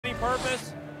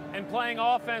purpose and playing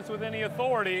offense with any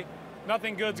authority,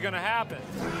 nothing good's going to happen.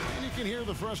 And you can hear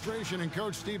the frustration in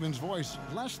Coach Stevens' voice.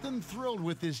 Less than thrilled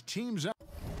with his team's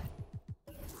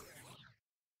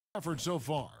effort so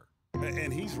far.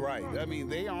 And he's right. I mean,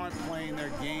 they aren't playing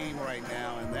their game right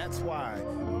now, and that's why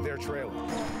they're trailing.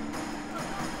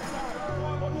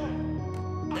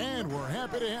 And we're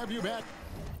happy to have you back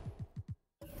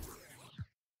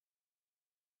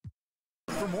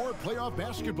for more playoff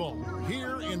basketball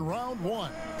here in round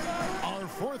one. Our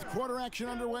fourth quarter action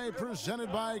underway,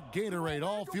 presented by Gatorade.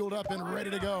 All fueled up and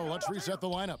ready to go. Let's reset the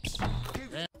lineups.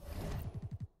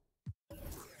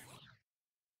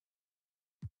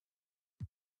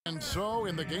 And so,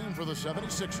 in the game for the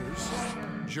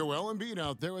 76ers, Joel Embiid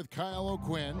out there with Kyle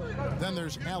O'Quinn. Then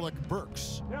there's Alec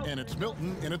Burks, and it's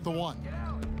Milton in at the 1.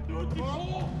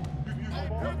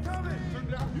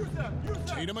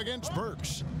 Tatum against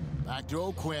Burks. Back to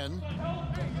O'Quinn.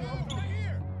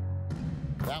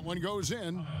 That one goes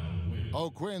in.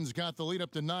 O'Quinn's got the lead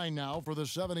up to 9 now for the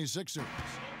 76ers.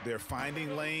 They're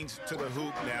finding lanes to the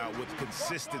hoop now with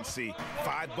consistency.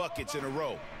 5 buckets in a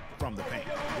row from the paint.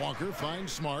 Walker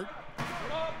finds Smart.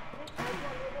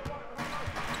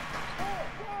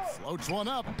 Floats one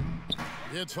up.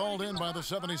 It's hauled in by the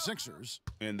 76ers.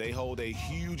 And they hold a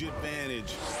huge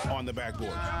advantage on the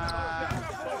backboard.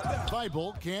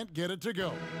 Thibault can't get it to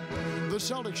go. The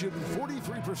Celtics shooting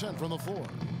 43% from the floor.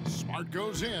 Smart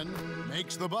goes in,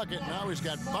 makes the bucket. Now he's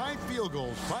got 5 field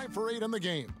goals, 5 for 8 in the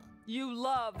game. You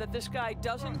love that this guy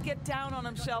doesn't get down on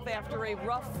himself after a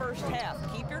rough first half.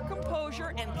 Keep your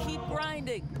composure and keep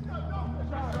grinding.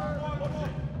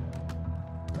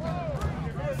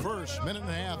 First minute and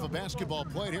a half of basketball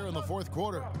played here in the fourth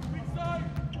quarter.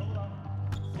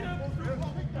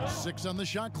 6 on the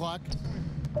shot clock.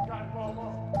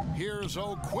 Here's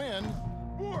O'Quinn.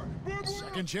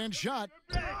 Second chance shot.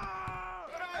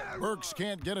 Burks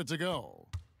can't get it to go.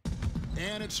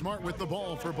 And it's Smart with the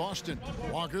ball for Boston.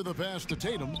 Walker the pass to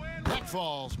Tatum. That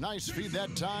falls. Nice feed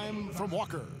that time from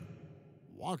Walker.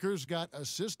 Walker's got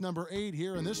assist number 8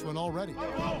 here in this one already.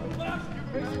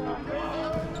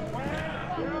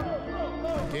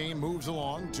 Game moves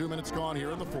along. 2 minutes gone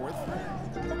here in the fourth.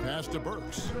 Pass to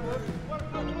Burks.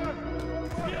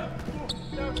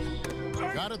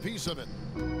 Got a piece of it.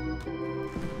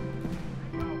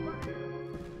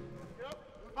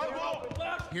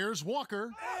 Here's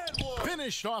Walker.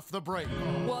 Finished off the break.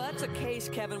 Well, that's a case,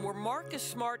 Kevin, where Marcus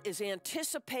Smart is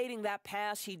anticipating that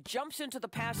pass. He jumps into the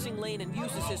passing lane and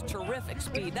uses his terrific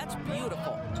speed. That's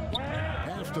beautiful.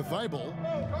 Pass to Thibault.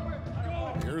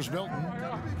 Here's Milton.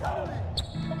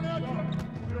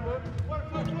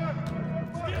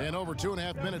 And over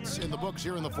 2.5 minutes in the books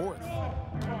here in the fourth.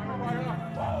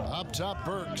 Up top,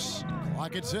 Burks.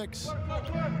 Clock at 6.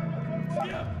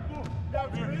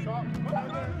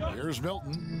 Here's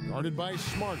Milton, guarded by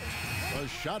Smart. A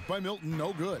shot by Milton,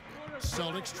 no good.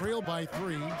 Celtics trail by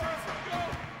 3.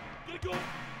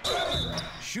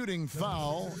 Shooting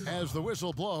foul as the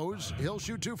whistle blows. He'll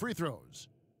shoot 2 free throws.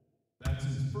 That's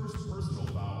his first personal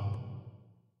foul.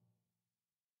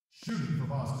 Shooting for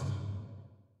Boston,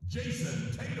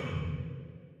 Jason Tatum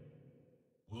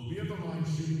will be at the line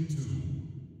shooting 2.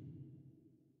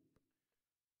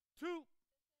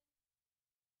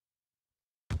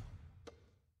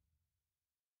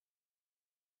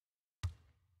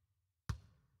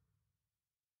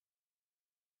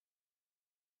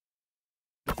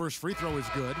 First free throw is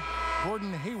good.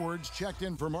 Gordon Hayward's checked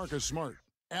in for Marcus Smart.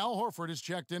 Al Horford is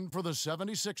checked in for the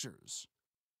 76ers.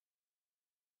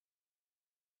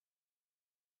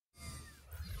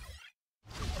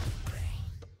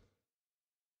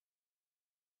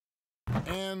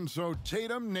 And so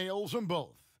Tatum nails them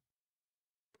both.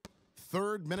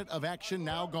 3rd minute of action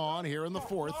now gone here in the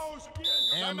fourth.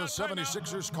 And the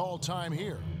 76ers call time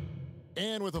here.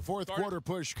 And with the fourth quarter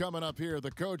push coming up here,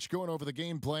 the coach going over the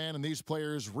game plan and these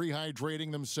players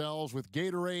rehydrating themselves with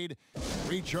Gatorade,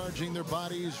 recharging their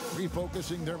bodies,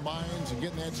 refocusing their minds, and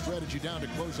getting that strategy down to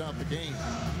close out the game.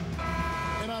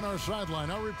 And on our sideline,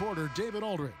 our reporter, David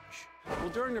Aldridge. Well,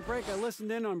 during the break, I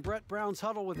listened in on Brett Brown's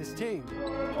huddle with his team.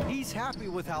 He's happy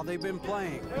with how they've been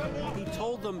playing. He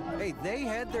told them, hey, they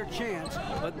had their chance,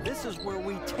 but this is where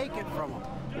we take it from them.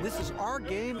 This is our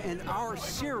game and our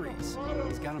series.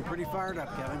 He's got them pretty fired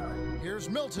up, Kevin. Here's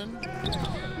Milton.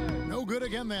 No good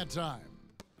again that time.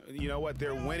 You know what?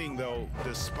 They're winning, though,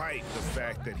 despite the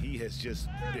fact that he has just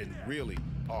been really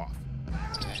off.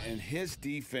 And his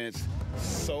defense,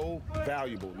 so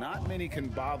valuable. Not many can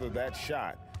bother that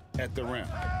shot at the rim.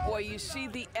 Boy, you see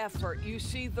the effort. You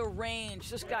see the range.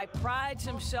 This guy prides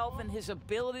himself in his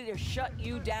ability to shut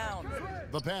you down.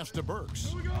 The pass to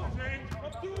Burks.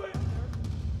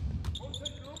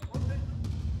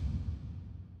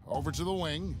 Over to the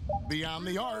wing, beyond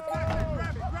the arc.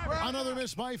 Another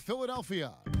miss by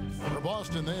Philadelphia. For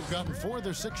Boston, they've gotten 4 of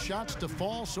their 6 shots to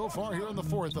fall so far here in the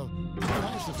fourth. A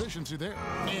nice efficiency there.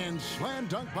 And slam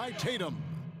dunk by Tatum.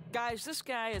 Guys, this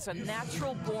guy is a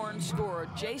natural-born scorer.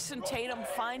 Jason Tatum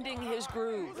finding his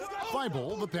groove.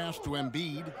 Thibault, the pass to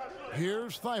Embiid.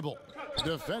 Here's Thibault,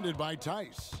 defended by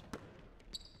Tice.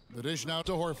 The dish now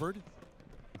to Horford.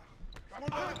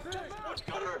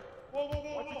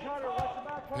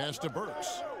 Pass to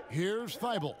Burks. Here's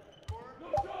Thibault.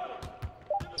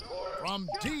 From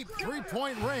deep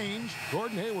three-point range,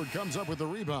 Gordon Hayward comes up with the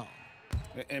rebound.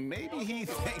 And maybe he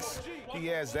thinks he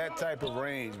has that type of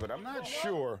range, but I'm not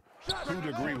sure who'd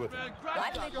agree with him.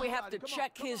 I think we have to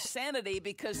check his sanity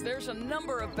because there's a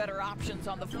number of better options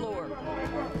on the floor.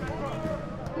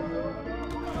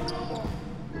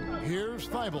 Here's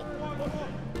Thibault.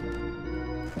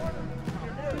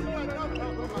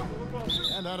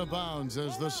 And out of bounds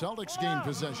as the Celtics gain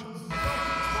possession.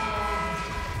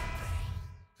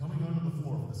 Coming onto the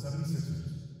floor for the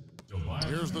 76ers.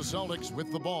 Here's the Celtics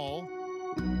with the ball.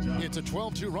 It's a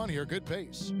 12-2 run here. Good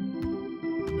pace.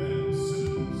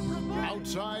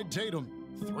 Outside Tatum.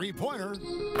 Three-pointer.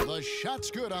 The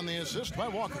shot's good on the assist by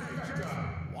Walker.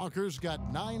 Walker's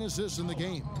got 9 assists in the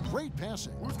game. Great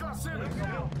passing.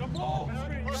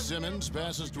 Simmons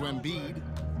passes to Embiid.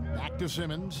 Back to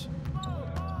Simmons.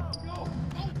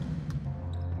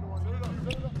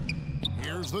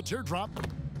 Here's the teardrop.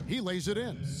 He lays it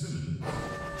in.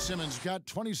 Simmons got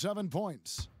 27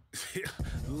 points.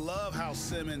 Love how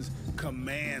Simmons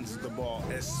commands the ball,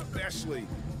 especially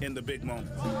in the big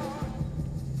moments.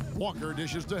 Walker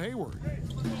dishes to Hayward.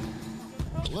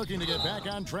 Looking to get back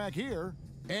on track here.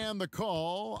 And the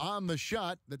call on the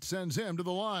shot that sends him to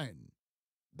the line.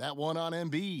 That one on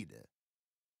Embiid.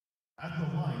 At the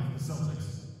line for the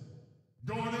Celtics,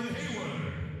 Gordon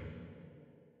Hayward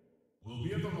will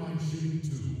be at the line shooting 2.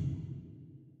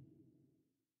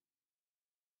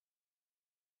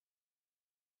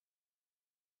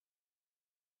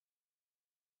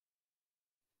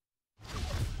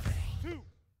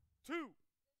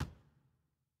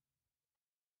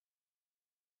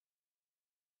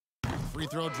 Free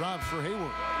throw drops for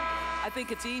Hayward. I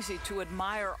think it's easy to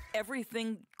admire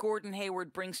everything Gordon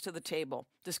Hayward brings to the table.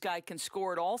 This guy can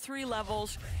score at all 3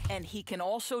 levels, and he can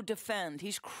also defend.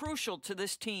 He's crucial to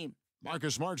this team.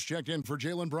 Marcus Smart's checked in for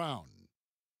Jaylen Brown.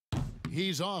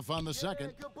 He's off on the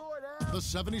second. The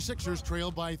 76ers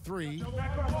trail by 3.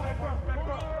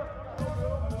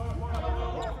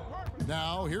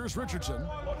 Now here's Richardson.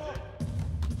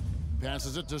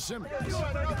 Passes it to Simmons.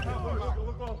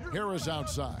 Harris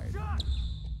outside.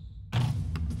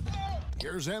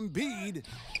 Here's Embiid.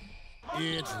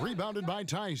 It's rebounded by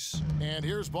Tice. And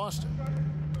here's Boston.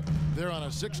 They're on a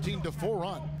 16-4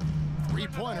 run.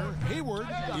 Three-pointer, Hayward.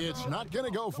 It's not going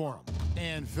to go for him.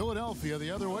 And Philadelphia the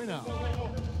other way now.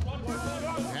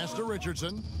 Pass to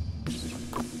Richardson.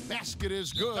 Basket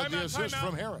is good. The assist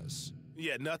from Harris.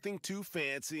 Yeah, nothing too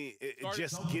fancy.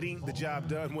 Just getting the job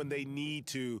done when they need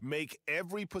to. Make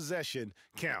every possession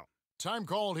count. Time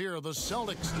called here. The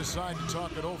Celtics decide to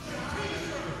talk it over.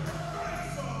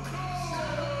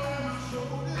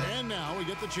 And now we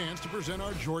get the chance to present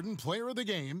our Jordan Player of the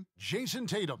Game, Jason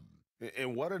Tatum.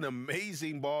 And what an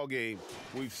amazing ball game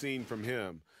we've seen from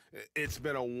him. It's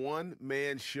been a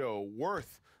one-man show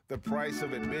worth the price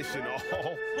of admission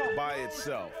all by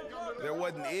itself. There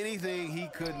wasn't anything he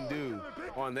couldn't do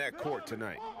on that court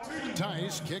tonight.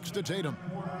 Tice kicks to Tatum.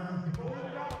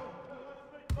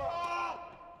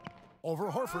 Over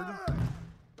Horford.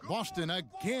 Boston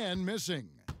again missing.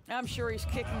 I'm sure he's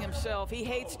kicking himself. He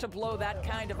hates to blow that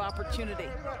kind of opportunity.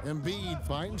 Embiid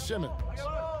finds Simmons.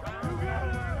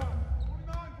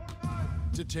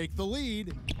 To take the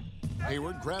lead.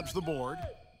 Hayward grabs the board.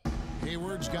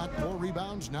 Hayward's got 4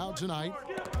 rebounds now tonight.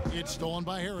 It's stolen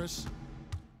by Harris.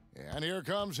 And here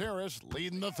comes Harris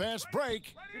leading the fast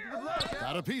break.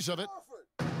 Got a piece of it.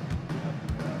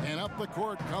 And up the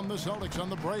court come the Celtics on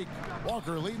the break.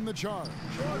 Walker leading the charge.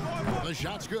 The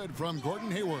shot's good from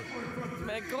Gordon Hayward.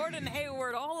 But Gordon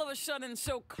Hayward all of a sudden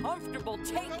so comfortable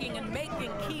taking and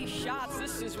making key shots.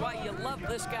 This is why you love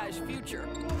this guy's future.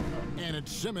 And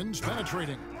it's Simmons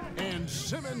penetrating. And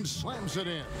Simmons slams it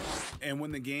in. And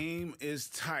when the game is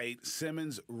tight,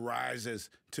 Simmons rises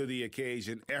to the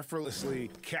occasion,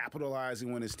 effortlessly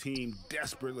capitalizing when his team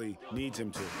desperately needs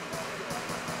him to.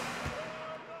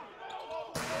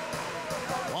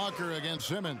 Walker against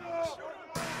Simmons.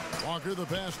 Walker the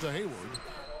pass to Hayward.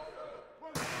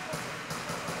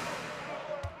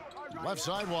 Left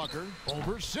side Walker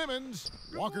over Simmons.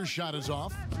 Walker's shot is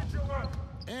off.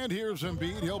 And here's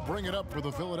Embiid. He'll bring it up for the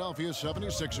Philadelphia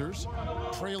 76ers,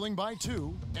 trailing by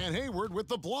 2, and Hayward with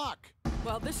the block.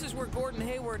 Well, this is where Gordon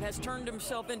Hayward has turned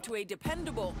himself into a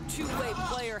dependable two-way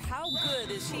player. How good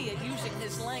is he at using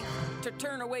his length to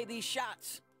turn away these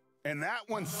shots? And that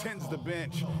one sends the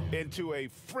bench into a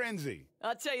frenzy.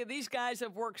 I'll tell you, these guys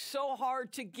have worked so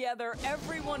hard together,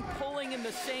 everyone pulling in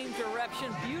the same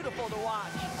direction. Beautiful to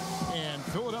watch. And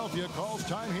Philadelphia calls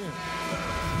time here.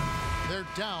 They're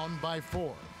down by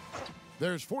 4.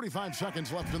 There's 45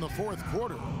 seconds left in the fourth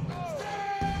quarter.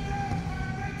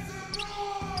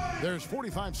 There's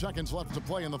 45 seconds left to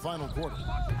play in the final quarter.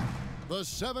 The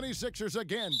 76ers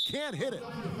again can't hit it.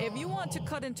 If you want to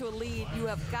cut into a lead, you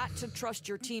have got to trust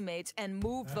your teammates and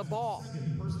move the ball.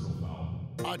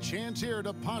 A chance here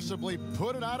to possibly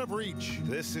put it out of reach.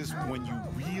 This is when you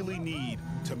really need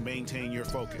to maintain your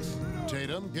focus.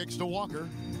 Tatum kicks to Walker.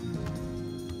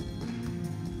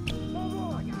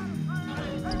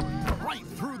 Right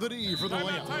through the D for the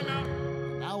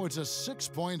layup. Now it's a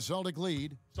 6-point Celtic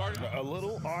lead. A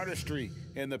little artistry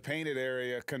in the painted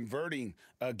area, converting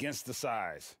against the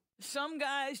size. Some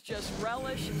guys just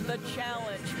relish the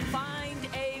challenge. Find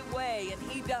a way,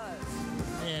 and he does.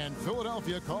 And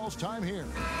Philadelphia calls time here.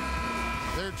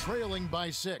 They're trailing by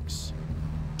 6.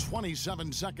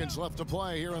 27 seconds left to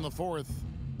play here in the fourth.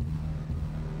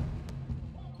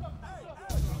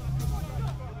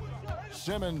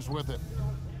 Simmons with it.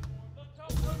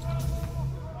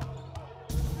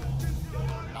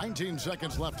 19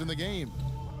 seconds left in the game.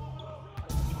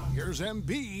 Here's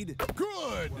Embiid.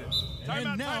 Good.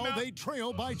 And now they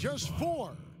trail by just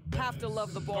 4. Have to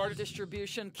love the ball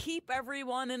distribution. Keep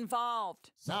everyone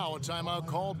involved. Now a timeout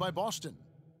called by Boston.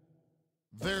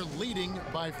 They're leading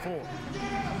by 4.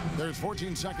 There's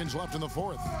 14 seconds left in the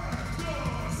fourth.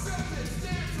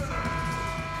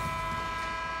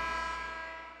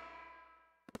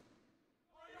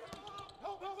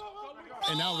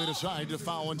 And now they decide to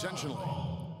foul intentionally.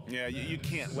 Yeah, you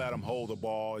can't let them hold the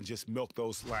ball and just milk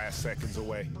those last seconds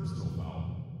away.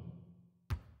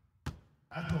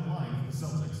 At the line for the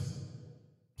Celtics,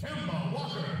 Kemba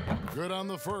Walker. Good on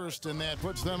the first, and that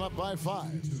puts them up by 5.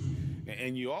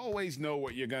 And you always know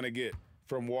what you're going to get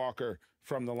from Walker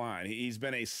from the line. He's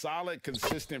been a solid,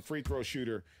 consistent free throw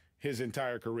shooter his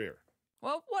entire career.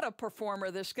 Well, what a performer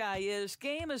this guy is.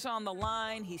 Game is on the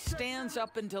line. He stands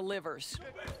up and delivers.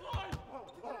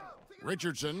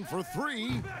 Richardson for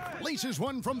 3. Laces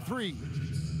one from 3.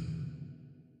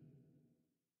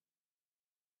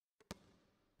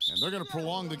 And they're going to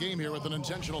prolong the game here with an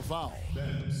intentional foul.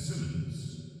 Ben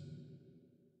Simmons.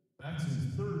 That's his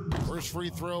third. First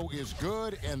free throw is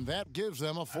good, and that gives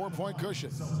them a 4-point cushion.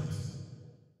 Celtics.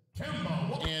 Kemba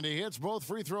Walker. And he hits both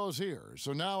free throws here.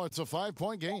 So now it's a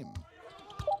 5-point game.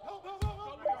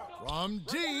 From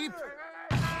deep.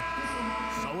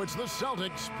 So it's the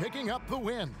Celtics picking up the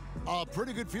win. A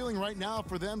pretty good feeling right now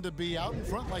for them to be out in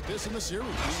front like this in the series.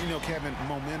 You know, Kevin,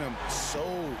 momentum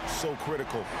so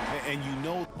critical. And you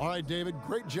know. All right, David,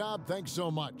 great job. Thanks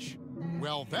so much.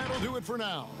 Well, that'll do it for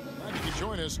now. Glad you could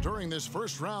join us during this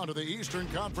first round of the Eastern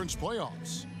Conference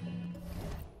playoffs.